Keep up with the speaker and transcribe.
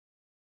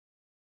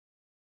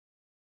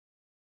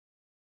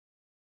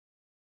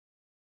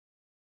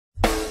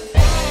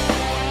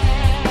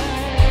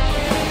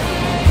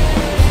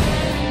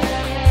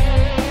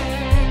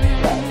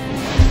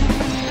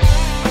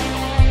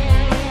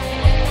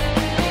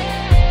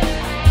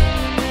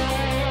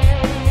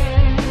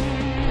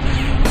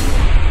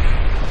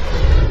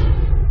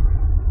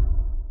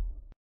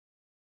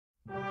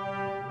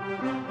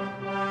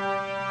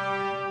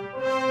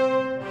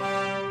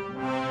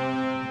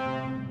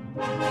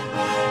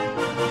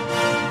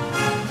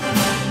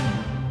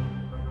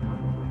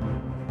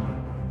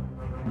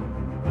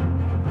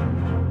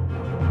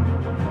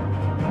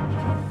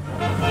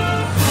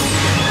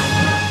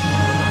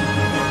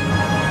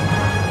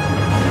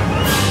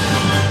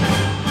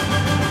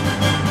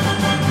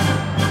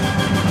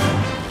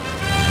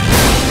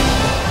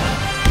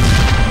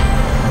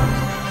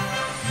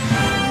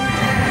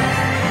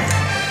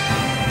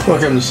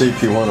Welcome to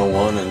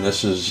Ep1, and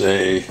this is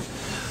a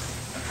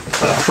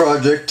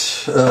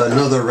project,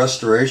 another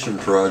restoration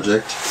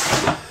project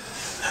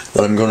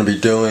that I'm going to be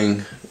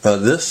doing.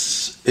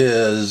 This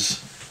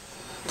is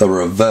the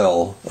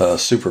Revell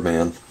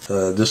Superman.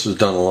 This was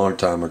done a long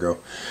time ago,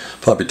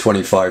 probably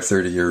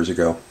 25-30 years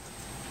ago.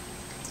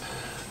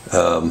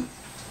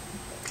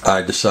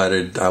 I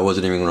decided I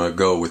wasn't even going to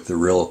go with the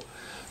real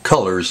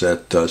colors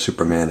that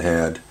Superman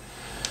had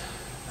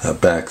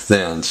back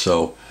then,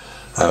 so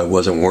I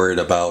wasn't worried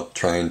about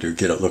trying to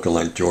get it looking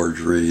like George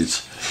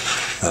Reed's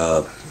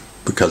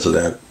because of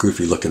that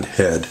goofy looking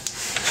head.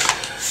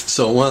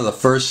 So one of the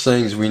first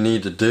things we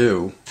need to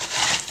do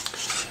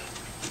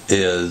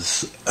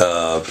is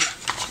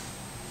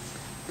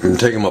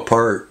take them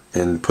apart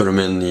and put them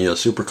in the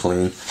Super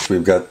Clean.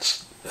 We've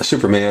got a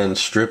Superman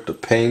stripped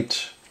of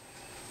paint.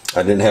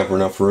 I didn't have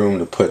enough room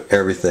to put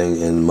everything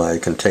in my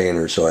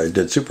container, so I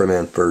did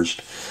Superman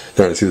first,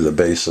 then I threw the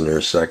base in there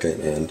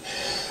second, and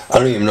I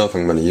don't even know if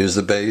I'm going to use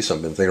the base.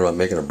 I've been thinking about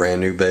making a brand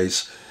new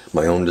base,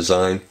 my own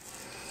design.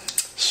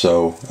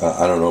 So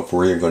I don't know if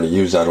we're even going to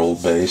use that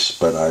old base,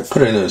 but I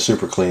put it in a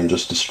Super Clean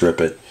just to strip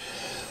it.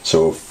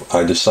 So if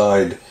I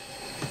decide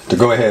to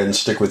go ahead and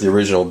stick with the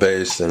original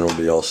base, then it'll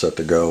be all set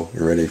to go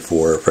and ready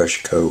for a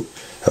fresh coat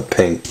of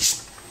paint.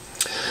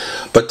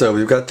 But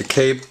we've got the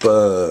cape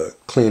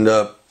cleaned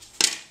up.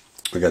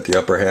 We got the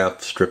upper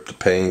half stripped of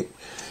paint.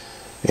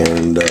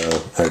 And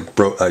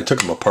I took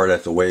them apart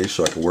at the waist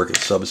so I could work in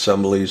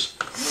sub-assemblies.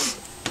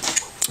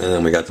 And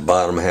then we got the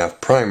bottom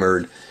half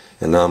primered,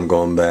 and now I'm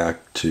going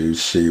back to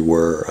see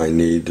where I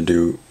need to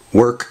do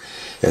work,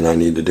 and I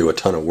need to do a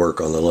ton of work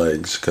on the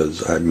legs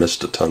because I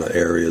missed a ton of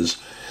areas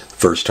the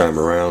first time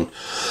around.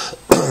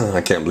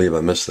 I can't believe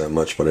I missed that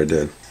much, but I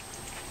did.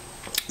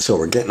 So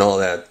we're getting all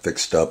that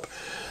fixed up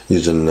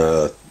using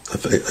a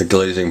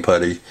glazing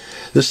putty.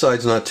 This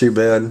side's not too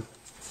bad.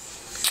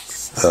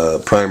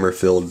 Primer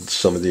filled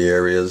some of the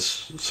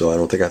areas, so I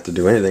don't think I have to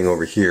do anything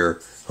over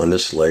here on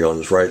this leg, on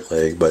his right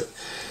leg, but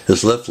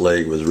his left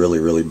leg was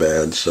really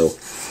bad, so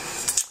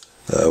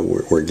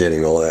we're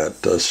getting all that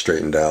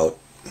straightened out.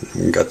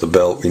 We got the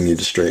belt we need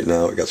to straighten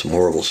out. We got some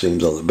horrible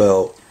seams on the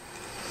belt.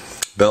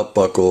 Belt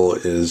buckle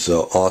is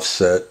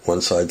offset,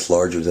 one side's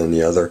larger than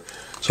the other,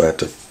 so I have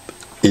to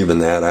even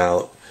that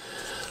out.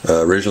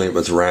 Originally it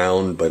was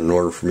round, but in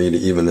order for me to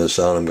even this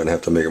out, I'm going to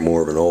have to make it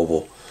more of an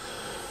oval,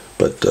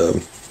 but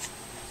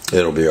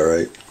it'll be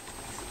alright.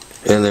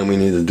 And then we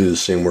need to do the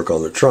same work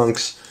on the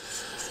trunks,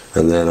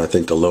 and then I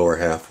think the lower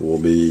half will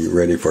be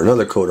ready for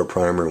another coat of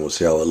primer, and we'll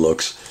see how it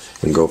looks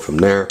and go from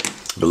there.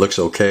 If it looks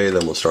okay,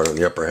 then we'll start on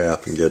the upper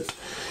half and get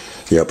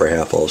the upper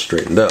half all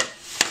straightened up.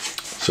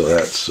 So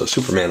that's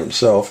Superman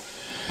himself.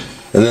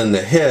 And then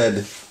the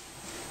head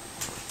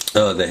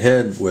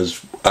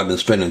was, I've been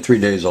spending 3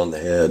 days on the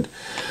head.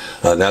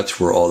 That's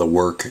where all the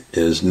work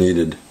is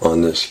needed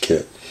on this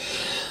kit.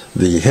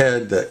 The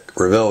head that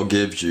Revell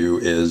gives you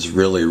is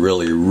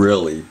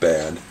really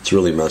bad. It's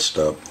really messed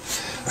up.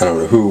 I don't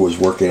know who was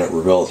working at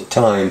Revell at the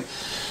time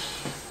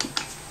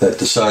that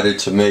decided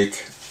to make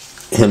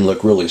him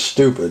look really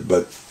stupid,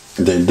 but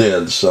they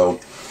did. So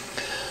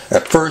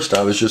at first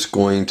I was just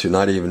going to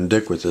not even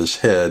dick with this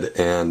head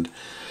and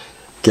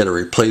get a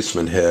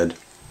replacement head.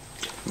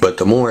 But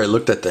the more I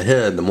looked at the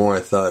head, the more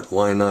I thought,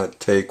 why not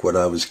take what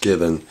I was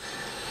given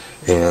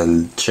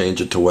and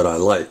change it to what I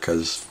like?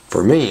 Because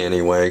for me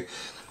anyway,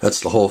 that's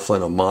the whole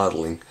fun of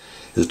modeling,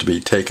 is to be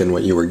taking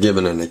what you were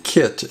given in a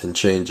kit and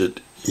change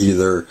it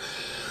either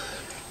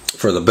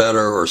for the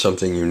better or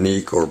something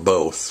unique or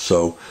both.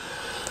 So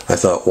I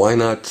thought, why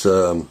not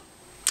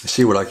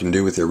see what I can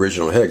do with the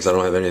original head, because I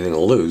don't have anything to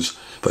lose.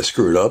 If I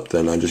screw it up,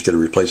 then I just get a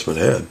replacement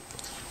head.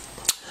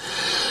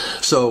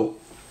 So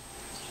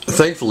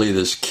thankfully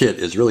this kit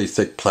is really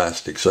thick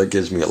plastic, so it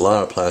gives me a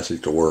lot of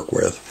plastic to work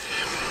with.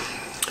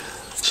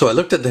 So I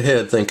looked at the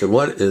head thinking,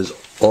 what is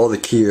all the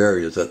key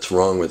areas that's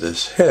wrong with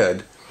this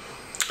head?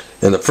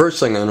 And the first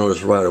thing I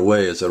noticed right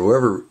away is that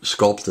whoever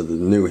sculpted the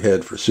new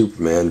head for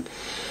Superman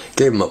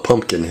gave him a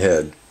pumpkin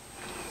head.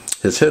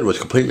 His head was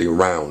completely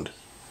round,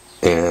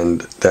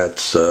 and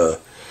that's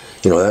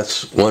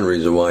that's one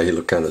reason why he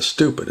looked kind of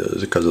stupid,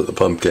 is because of the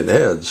pumpkin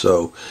head.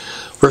 So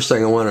first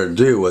thing I wanted to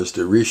do was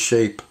to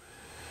reshape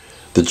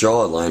the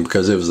jawline,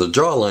 because it was the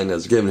jawline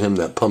that's giving him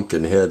that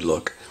pumpkin head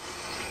look.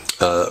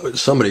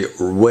 Somebody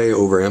way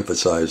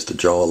overemphasized the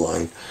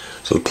jawline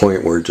to the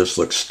point where it just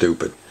looks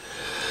stupid.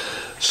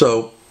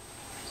 So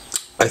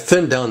I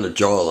thinned down the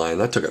jawline.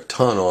 I took a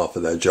ton off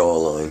of that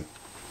jawline,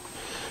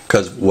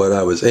 because what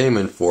I was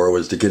aiming for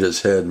was to get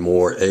his head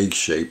more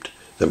egg-shaped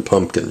than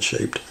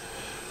pumpkin-shaped.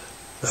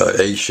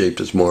 Egg-shaped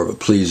is more of a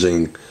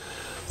pleasing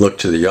look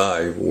to the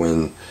eye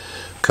when it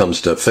comes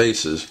to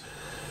faces,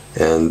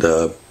 and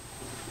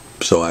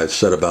so I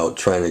set about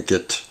trying to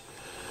get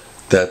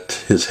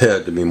his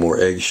head to be more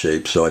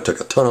egg-shaped. So I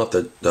took a ton off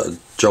the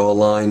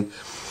jawline.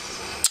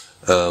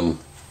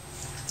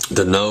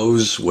 The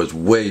nose was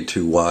way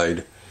too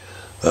wide.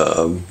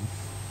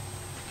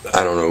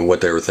 I don't know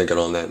what they were thinking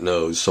on that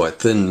nose, so I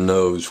thinned the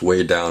nose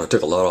way down. I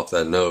took a lot off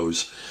that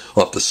nose,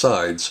 off the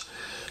sides,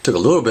 Took a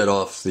little bit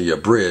off the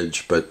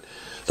bridge, but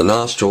the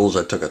nostrils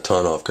I took a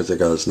ton off because they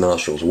got his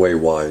nostrils way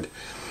wide.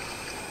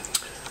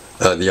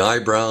 The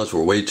eyebrows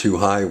were way too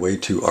high, way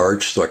too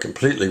arched, so I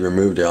completely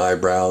removed the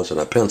eyebrows and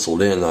I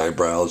penciled in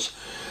eyebrows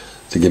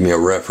to give me a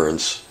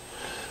reference.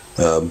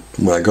 When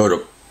I go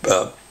to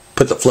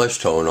put the flesh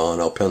tone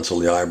on, I'll pencil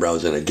the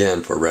eyebrows in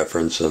again for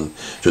reference and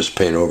just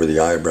paint over the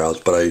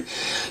eyebrows. But I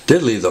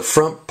did leave the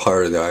front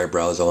part of the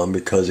eyebrows on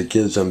because it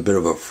gives them a bit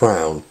of a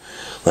frown,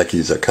 like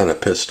he's kind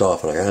of pissed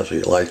off, and I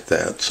actually like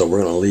that. So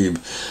we're going to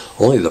leave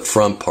only the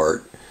front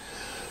part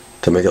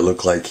to make it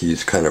look like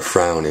he's kind of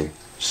frowning.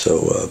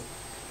 So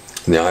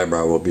the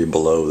eyebrow will be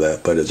below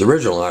that, but his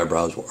original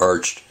eyebrows were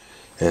arched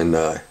and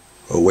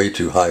way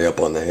too high up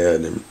on the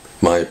head, in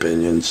my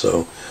opinion,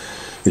 so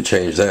we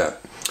changed that.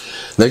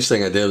 Next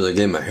thing I did was I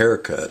gave him a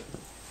haircut.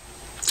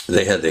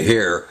 They had the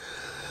hair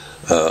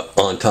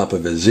on top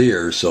of his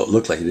ears, so it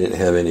looked like he didn't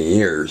have any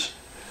ears.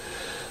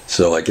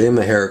 So I gave him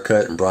a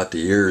haircut and brought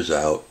the ears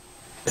out,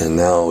 and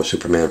now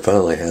Superman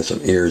finally has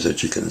some ears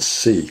that you can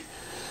see.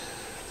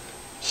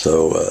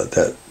 So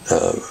that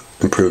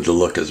improved the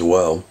look as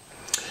well.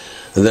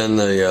 And then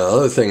the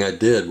other thing I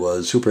did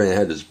was Superman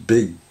had this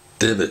big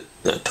divot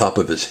on the top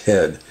of his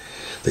head.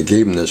 They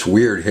gave him this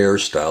weird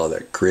hairstyle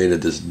that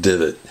created this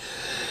divot.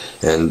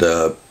 And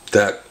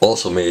that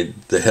also made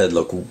the head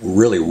look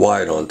really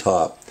wide on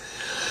top.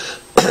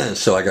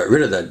 So I got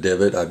rid of that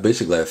divot. I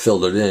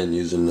filled it in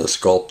using the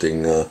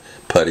sculpting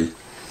putty.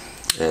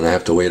 And I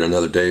have to wait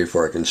another day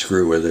before I can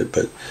screw with it.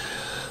 But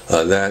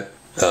that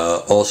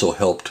also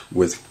helped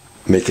with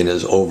making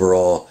his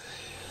overall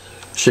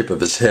shape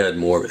of his head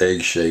more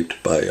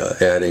egg-shaped by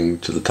adding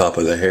to the top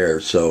of the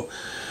hair. So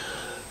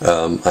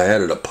I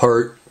added a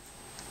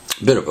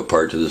bit of a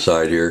part to the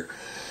side here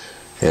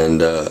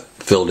and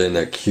filled in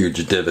that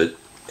huge divot,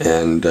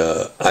 and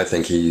I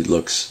think he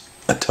looks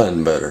a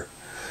ton better.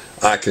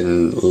 I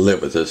can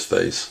live with this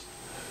face.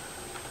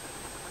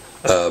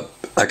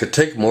 I could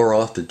take more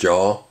off the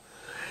jaw,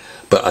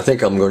 but I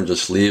think I'm going to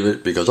just leave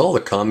it because all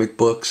the comic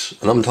books,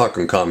 and I'm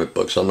talking comic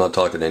books, I'm not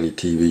talking any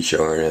TV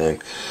show or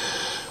anything,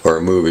 or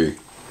a movie.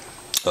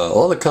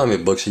 All the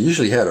comic books, he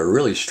usually had a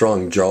really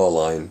strong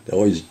jawline. They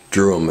always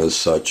drew him as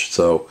such.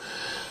 So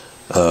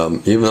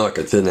even though I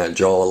could thin that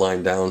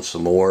jawline down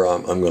some more,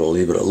 I'm going to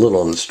leave it a little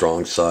on the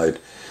strong side.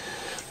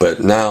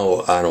 But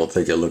now I don't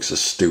think it looks as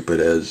stupid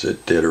as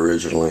it did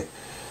originally.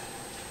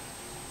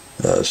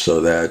 So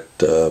that,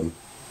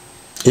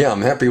 yeah,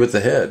 I'm happy with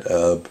the head.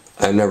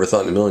 I never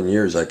thought in a million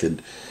years I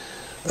could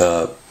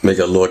make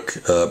it look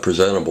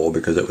presentable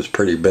because it was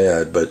pretty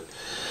bad. But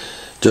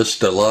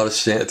just a lot of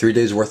 3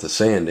 days worth of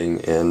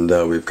sanding, and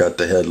we've got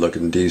the head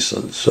looking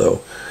decent.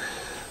 So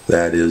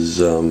that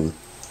is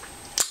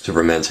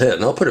Superman's head.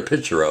 And I'll put a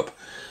picture up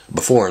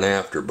before and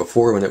after.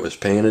 Before when it was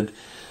painted,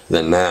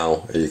 then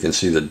now you can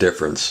see the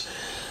difference.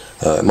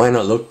 It might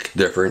not look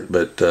different,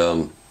 but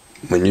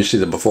when you see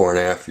the before and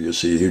after, you'll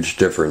see a huge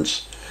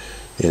difference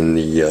in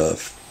the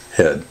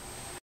head.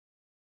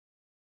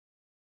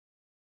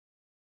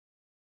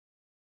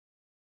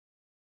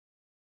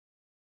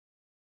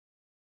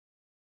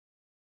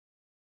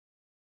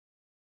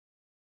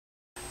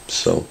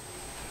 So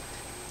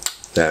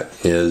that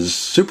is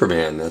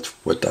Superman. That's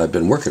what I've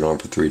been working on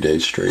for 3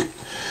 days straight.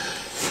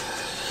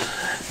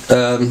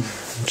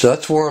 So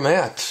that's where I'm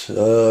at.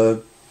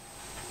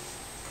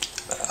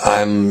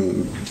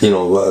 I'm,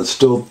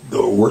 still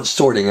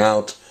sorting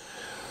out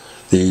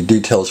the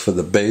details for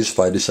the base. If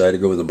I decide to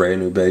go with a brand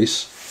new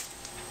base,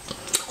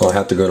 I'll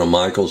have to go to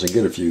Michael's and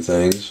get a few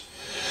things.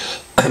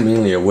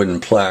 Mainly a wooden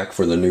plaque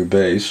for the new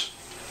base.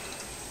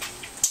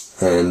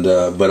 And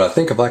but I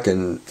think if I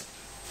can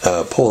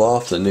pull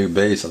off the new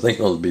base, I think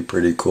it'll be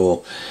pretty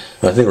cool.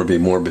 And I think it'll be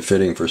more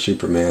befitting for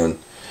Superman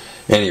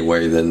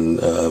anyway than,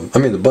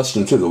 the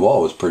busting through the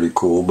wall was pretty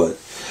cool, but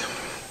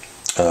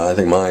I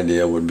think my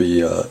idea would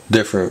be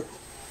different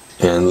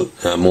and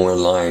more in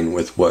line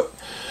with what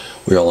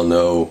we all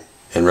know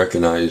and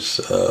recognize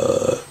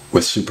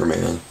with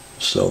Superman.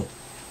 So,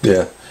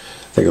 yeah,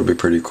 I think it'll be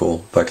pretty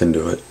cool if I can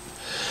do it.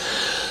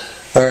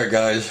 Alright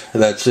guys,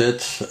 that's it.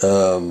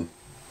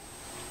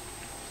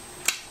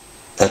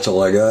 That's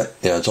all I got.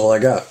 Yeah, that's all I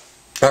got.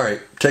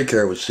 Alright, take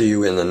care. We'll see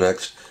you in the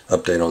next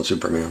update on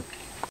Superman.